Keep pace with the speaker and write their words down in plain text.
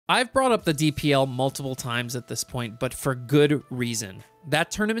I've brought up the DPL multiple times at this point, but for good reason. That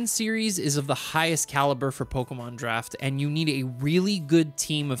tournament series is of the highest caliber for Pokemon Draft, and you need a really good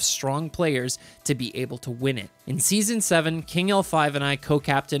team of strong players to be able to win it. In Season 7, King L5 and I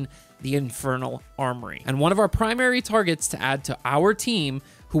co-captain the Infernal Armory, and one of our primary targets to add to our team,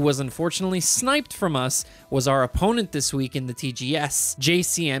 who was unfortunately sniped from us, was our opponent this week in the TGS,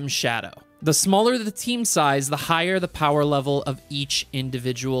 JCM Shadow. The smaller the team size, the higher the power level of each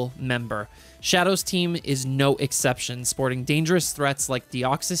individual member. Shadow's team is no exception, sporting dangerous threats like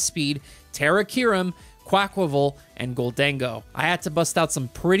Deoxys Speed, Terra Kyurem, Quaquaval, and Goldango. I had to bust out some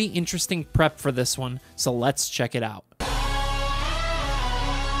pretty interesting prep for this one, so let's check it out.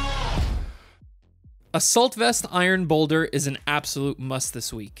 Assault Vest Iron Boulder is an absolute must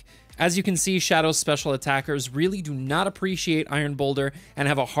this week. As you can see, Shadow's special attackers really do not appreciate Iron Boulder and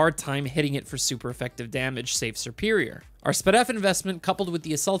have a hard time hitting it for super effective damage, save Superior. Our SpedF investment coupled with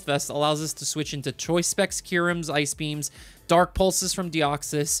the Assault Vest allows us to switch into Choice Specs Kyurem's Ice Beams, Dark Pulses from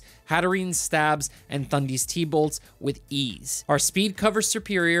Deoxys, Hatterene's Stabs, and Thundy's T-Bolts with ease. Our speed covers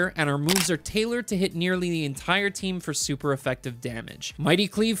Superior, and our moves are tailored to hit nearly the entire team for super effective damage. Mighty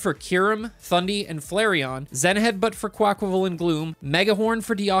Cleave for Kyurem, Thundy, and Flareon, Zen Headbutt for Quaquaval and Gloom, Mega Horn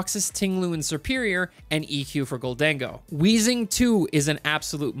for Deoxys, Tinglu, and Superior, and EQ for Goldango. Wheezing 2 is an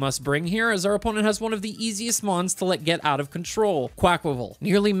absolute must-bring here, as our opponent has one of the easiest mons to let get out of control, Quaquaval.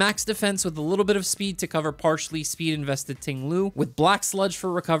 Nearly max defense with a little bit of speed to cover partially speed-invested Tinglu, with Black Sludge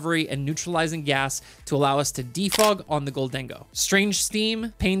for recovery and neutralizing gas to allow us to defog on the Goldango. Strange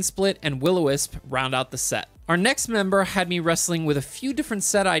Steam, Pain Split, and Will-O-Wisp round out the set. Our next member had me wrestling with a few different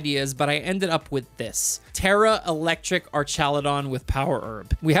set ideas, but I ended up with this. Terra Electric Archaludon with Power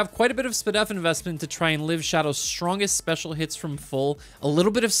Herb. We have quite a bit of SpedF investment to try and live Shadow's strongest special hits from full, a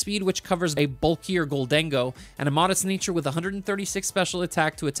little bit of speed which covers a bulkier Goldango, and a modest nature with 136 special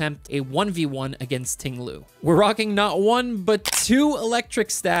attack to attempt a 1v1 against Tinglu. We're rocking not one, but 2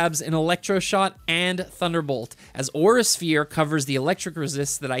 electric stabs in Electroshot and Thunderbolt, as Aura Sphere covers the electric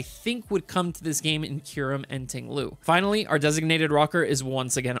resist that I think would come to this game in Kyurem and Tinglu. Finally, our designated rocker is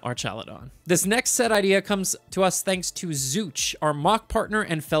once again Archaludon. This next set idea comes to us thanks to Zooch, our mock partner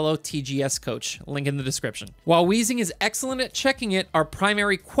and fellow TGS coach. Link in the description. While Wheezing is excellent at checking it, our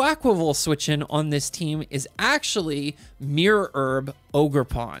primary Quaquaval switch-in on this team is actually Mirror Herb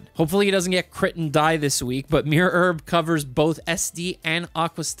Ogerpon. Hopefully he doesn't get crit and die this week, but Mirror Herb covers both SD and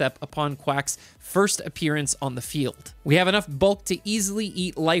Aqua Step upon Quack's first appearance on the field. We have enough bulk to easily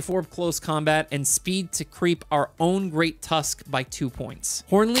eat Life Orb close combat and speed to creep our own Great Tusk by 2 points.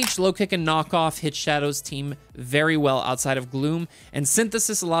 Hornleech, Low Kick, and Knockoff hit Shadow's team very well outside of Gloom, and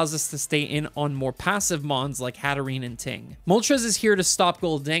Synthesis allows us to stay in on more passive mons like Hatterene and Ting. Moltres is here to stop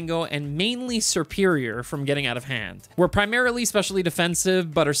Goldango and mainly Superior from getting out of hand. We're primarily specially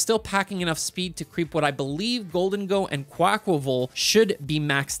defensive, but are still packing enough speed to creep what I believe Goldango and Quaquaval should be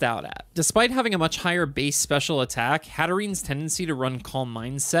maxed out at. Despite having a much higher base special attack, Hatterene's tendency to run Calm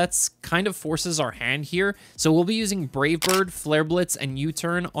Mind sets kind of forces our hand here, so we'll be using Brave Bird, Flare Blitz, and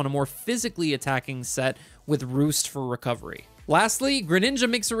U-Turn on a more physically attacking set with Roost for recovery. Lastly, Greninja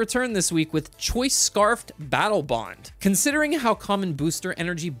makes a return this week with Choice Scarfed Battle Bond. Considering how common Booster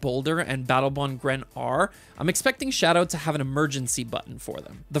Energy Boulder and Battle Bond Gren are, I'm expecting Shadow to have an emergency button for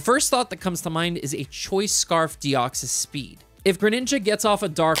them. The first thought that comes to mind is a Choice Scarf Deoxys Speed. If Greninja gets off a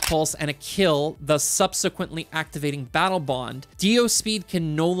Dark Pulse and a kill, thus subsequently activating Battle Bond, Dio Speed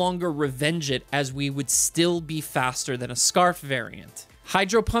can no longer revenge it, as we would still be faster than a Scarf variant.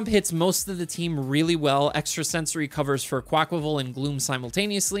 Hydro Pump hits most of the team really well, Extrasensory covers for Quaquaval and Gloom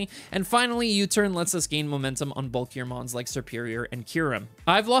simultaneously, and finally U-Turn lets us gain momentum on bulkier mons like Superior and Kyurem.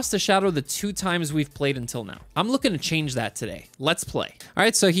 I've lost to Shadow the 2 times we've played until now. I'm looking to change that today. Let's play. All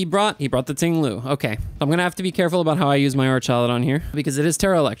right, so he brought the Tinglu. Okay, I'm gonna have to be careful about how I use my Archaludon here because it is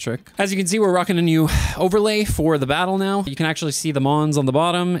Terra Electric. As you can see, we're rocking a new overlay for the battle now. You can actually see the mons on the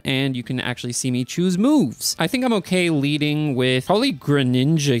bottom, and you can actually see me choose moves. I think I'm okay leading with probably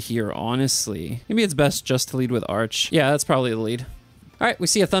Greninja here, honestly. Maybe it's best just to lead with Arch. Yeah, that's probably the lead. All right, we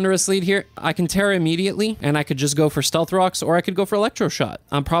see a Thunderous lead here. I can Terra immediately, and I could just go for Stealth Rocks, or I could go for Electroshot.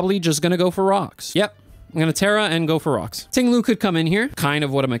 I'm probably just gonna go for Rocks. Yep. I'm gonna Terra and go for Rocks. Tinglu could come in here, kind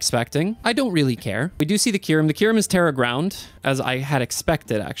of what I'm expecting. I don't really care. We do see the Kyurem. The Kyurem is Terra Ground, as I had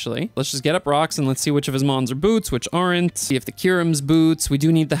expected, actually. Let's just get up Rocks and let's see which of his mons are boots, which aren't. See if the Kyurem's boots. We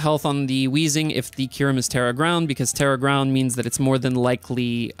do need the health on the Wheezing if the Kyurem is Terra Ground, because Terra Ground means that it's more than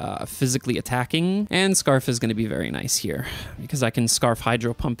likely physically attacking. And Scarf is gonna be very nice here, because I can Scarf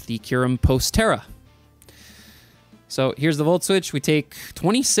Hydro Pump the Kyurem post-Terra. So here's the Volt Switch. We take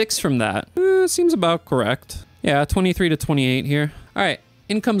 26 from that. Seems about correct. Yeah, 23 to 28 here. All right,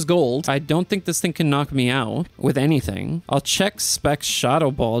 In comes gold. I don't think this thing can knock me out with anything. I'll check Specs Shadow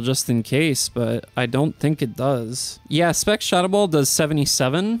Ball just in case, but I don't think it does. Yeah, Specs Shadow Ball does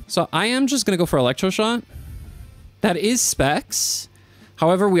 77. So I am just going to go for Electro Shot. That is Specs.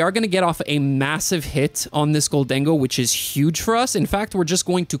 However, we are going to get off a massive hit on this Goldengo, which is huge for us. In fact, we're just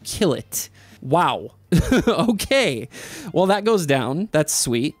going to kill it. Wow. Okay. Well, that goes down. That's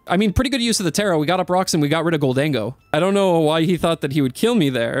sweet. I mean, pretty good use of the Terra. We got up rocks and we got rid of Goldengo. I don't know why he thought that he would kill me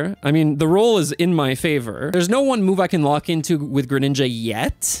there. I mean, the roll is in my favor. There's no one move I can lock into with Greninja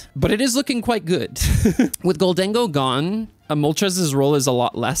yet, but it is looking quite good. With Goldengo gone, Moltres' roll is a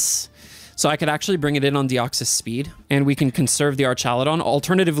lot less. So I could actually bring it in on Deoxys speed, and we can conserve the Archaludon.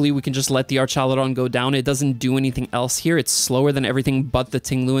 Alternatively, we can just let the Archaludon go down. It doesn't do anything else here. It's slower than everything but the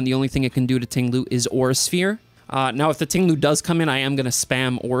Tinglu, and the only thing it can do to Tinglu is Aura Sphere. Now, if the Tinglu does come in, I am going to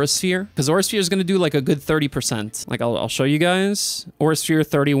spam Aura Sphere, because Aura Sphere is going to do like a good 30%. Like, I'll show you guys. Aura Sphere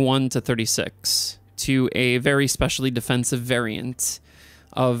 31 to 36 to a very specially defensive variant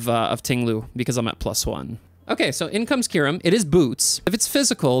of Tinglu, because I'm at +1. Okay, so in comes Kyurem. It is Boots. If it's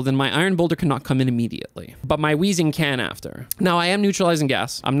physical, then my Iron Boulder cannot come in immediately, but my Weezing can after. Now, I am neutralizing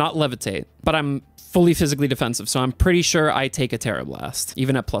gas. I'm not Levitate, but I'm fully physically defensive, so I'm pretty sure I take a Terra Blast,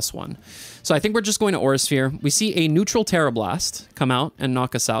 even at +1. So I think we're just going to Aura Sphere. We see a neutral Terra Blast come out and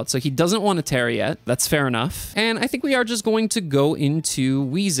knock us out, so he doesn't want to Terra yet. That's fair enough. And I think we are just going to go into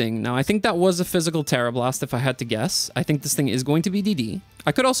Weezing. Now, I think that was a physical Terra Blast, if I had to guess. I think this thing is going to be DD.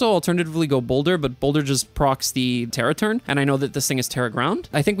 I could also alternatively go Boulder, but Boulder just procs the Terra turn, and I know that this thing is Terra Ground.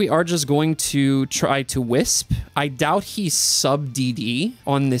 I think we are just going to try to Wisp. I doubt he's sub DD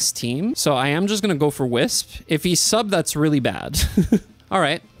on this team, so I am just going to go for Wisp. If he's sub, that's really bad. All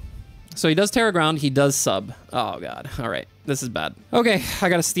right. So he does Terra Ground, he does sub. Oh god, all right, this is bad. Okay, I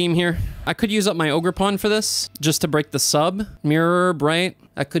got a Steam here. I could use up my Ogerpon for this, just to break the sub. Mirror, right?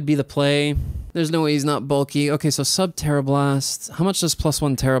 That could be the play. There's no way he's not bulky. Okay, so sub Terra Blast. How much does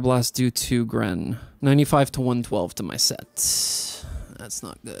 +1 Terra Blast do to Gren? 95 to 112 to my set. That's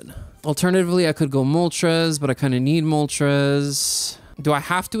not good. Alternatively, I could go Moltres, but I kind of need Moltres. Do I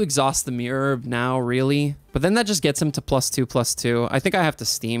have to exhaust the Mirror now, really? But then that just gets him to +2/+2. I think I have to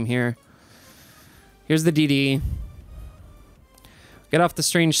Steam here. Here's the DD. Get off the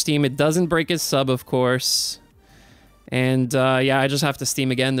Strange Steam. It doesn't break his sub, of course. And yeah, I just have to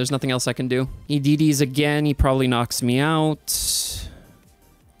Steam again. There's nothing else I can do. He DDs again. He probably knocks me out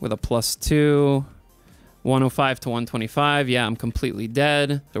with a +2. 105 to 125. Yeah, I'm completely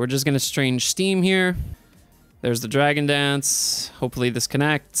dead. So we're just going to Strange Steam here. There's the Dragon Dance. Hopefully this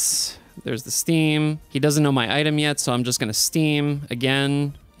connects. There's the Steam. He doesn't know my item yet, so I'm just going to Steam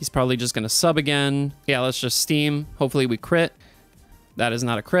again. He's probably just going to sub again. Yeah, let's just Steam. Hopefully we crit. That is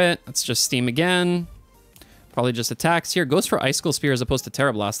not a crit. Let's just Steam again. Probably just attacks here. Goes for Icicle Spear as opposed to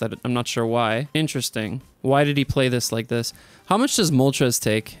Terra Blast. I'm not sure why. Interesting. Why did he play this like this? How much does Moltres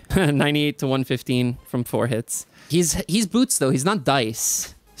take? 98 to 115 from 4 hits. He's Boots, though. He's not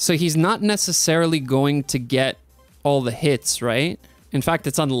Dice. So he's not necessarily going to get all the hits, right? In fact,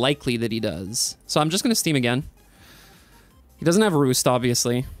 it's unlikely that he does. So I'm just going to Steam again. He doesn't have Roost,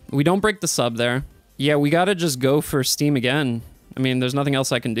 obviously. We don't break the sub there. Yeah, we got to just go for Steam again. I mean, there's nothing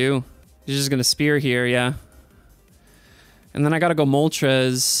else I can do. He's just going to Spear here, yeah. And then I got to go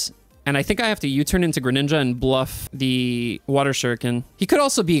Moltres. And I think I have to U-turn into Greninja and bluff the Water Shuriken. He could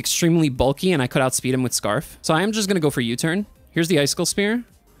also be extremely bulky, and I could outspeed him with Scarf. So I am just going to go for U-turn. Here's the Icicle Spear.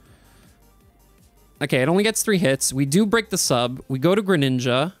 Okay, it only gets 3 hits. We do break the sub. We go to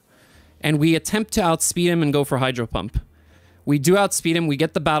Greninja, and we attempt to outspeed him and go for Hydro Pump. We do outspeed him. We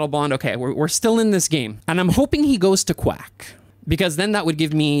get the Battle Bond. Okay, we're still in this game. And I'm hoping he goes to Quack, because then that would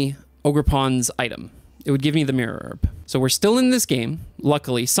give me Ogerpon's item. It would give me the Mirror Herb. So we're still in this game,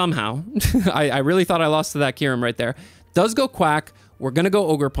 luckily, somehow. I really thought I lost to that Kyurem right there. Does go Quack. We're going to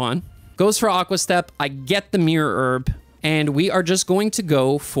go Ogerpon. Goes for Aqua Step. I get the Mirror Herb. And we are just going to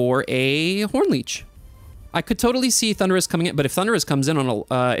go for a Horn Leech. I could totally see Thundurus coming in, but if Thundurus comes in on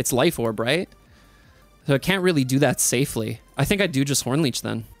its Life Orb, right? So I can't really do that safely. I think I do just Horn Leech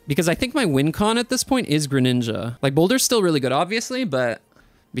then. Because I think my win con at this point is Greninja. Like, Boulder's still really good, obviously, but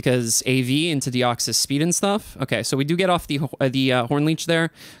because AV into Deoxys speed and stuff. Okay, so we do get off the Horn Leech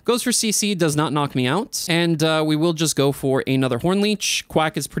there. Goes for CC, does not knock me out. And we will just go for another Horn Leech.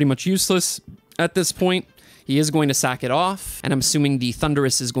 Quack is pretty much useless at this point. He is going to sack it off, and I'm assuming the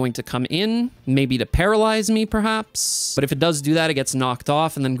Thundurus is going to come in, maybe to paralyze me, perhaps. But if it does do that, it gets knocked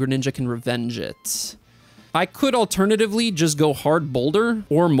off, and then Greninja can revenge it. I could alternatively just go hard Boulder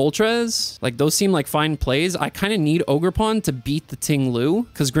or Moltres. Like, those seem like fine plays. I kind of need Ogerpon to beat the Ting Lu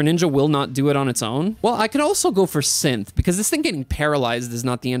because Greninja will not do it on its own. Well, I could also go for Synth because this thing getting paralyzed is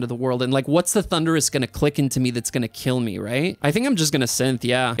not the end of the world. And like, what's the Thunderous going to click into me that's going to kill me, right? I think I'm just going to Synth,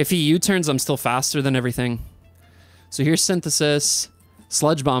 yeah. If he U-turns, I'm still faster than everything. So here's Synthesis.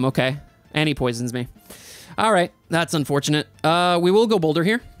 Sludge Bomb, okay. And he poisons me. All right, that's unfortunate. We will go Boulder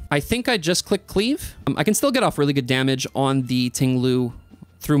here. I think I just click Cleave. I can still get off really good damage on the Ting Lu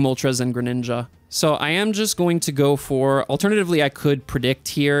through Moltres and Greninja. So I am just going to go for... Alternatively, I could predict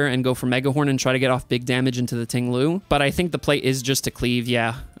here and go for Mega Horn and try to get off big damage into the Ting Lu. But I think the play is just to Cleave,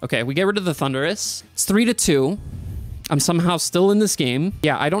 yeah. Okay, we get rid of the Thunderous. It's 3-2. I'm somehow still in this game.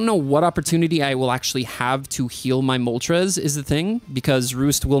 Yeah, I don't know what opportunity I will actually have to heal my Moltres is the thing, because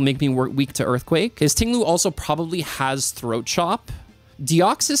Roost will make me weak to Earthquake. His Ting Lu also probably has Throat Chop.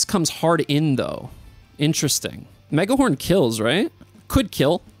 Deoxys comes hard in, though. Interesting. Mega Horn kills, right? Could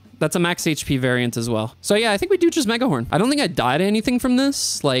kill. That's a max HP variant as well. So yeah, I think we do just Mega Horn. I don't think I die to anything from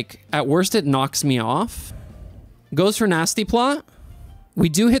this. Like, at worst, it knocks me off. Goes for Nasty Plot. We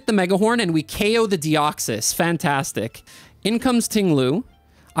do hit the Mega Horn and we KO the Deoxys. Fantastic. In comes Ting Lu.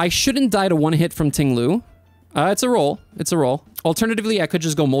 I shouldn't die to one hit from Ting Lu. It's a roll. It's a roll. Alternatively, I could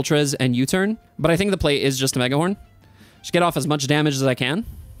just go Moltres and U-turn, but I think the play is just a Mega Horn. Just get off as much damage as I can.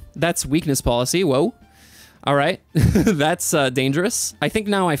 That's weakness policy. Whoa. All right. That's dangerous. I think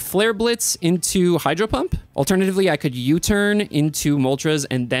now I Flare Blitz into Hydro Pump. Alternatively, I could U-turn into Moltres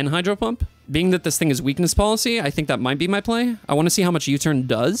and then Hydro Pump. Being that this thing is weakness policy, I think that might be my play. I want to see how much U-turn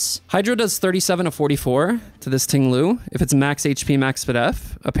does. Hydro does 37 to 44 to this Ting Lu. If it's max HP, max speed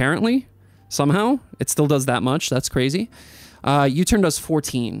F, apparently. Somehow. It still does that much. That's crazy. U-turn does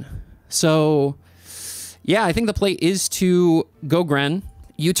 14. So, yeah, I think the play is to go Gren,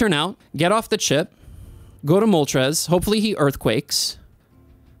 U-turn out, get off the chip, go to Moltres. Hopefully he Earthquakes.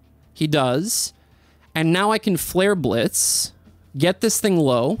 He does. And now I can Flare Blitz, get this thing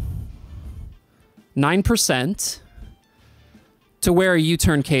low, 9%, to where a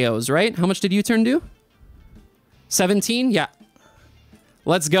U-turn KOs, right? How much did U-turn do? 17? Yeah.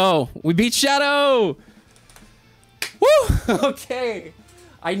 Let's go. We beat Shadow! Woo! Okay.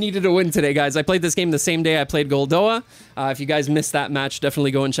 I needed a win today, guys. I played this game the same day I played Goldoa. If you guys missed that match,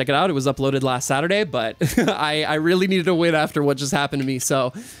 definitely go and check it out. It was uploaded last Saturday, but I really needed a win after what just happened to me.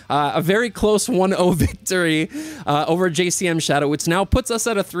 So a very close 1-0 victory over JCM Shadow, which now puts us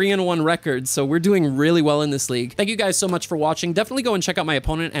at a 3-1 record. So we're doing really well in this league. Thank you guys so much for watching. Definitely go and check out my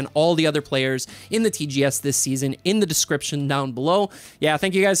opponent and all the other players in the TGS this season in the description down below. Yeah,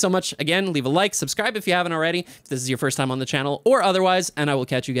 thank you guys so much. Again, leave a like, subscribe if you haven't already, if this is your first time on the channel or otherwise, and I will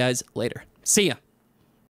catch you guys later. See ya.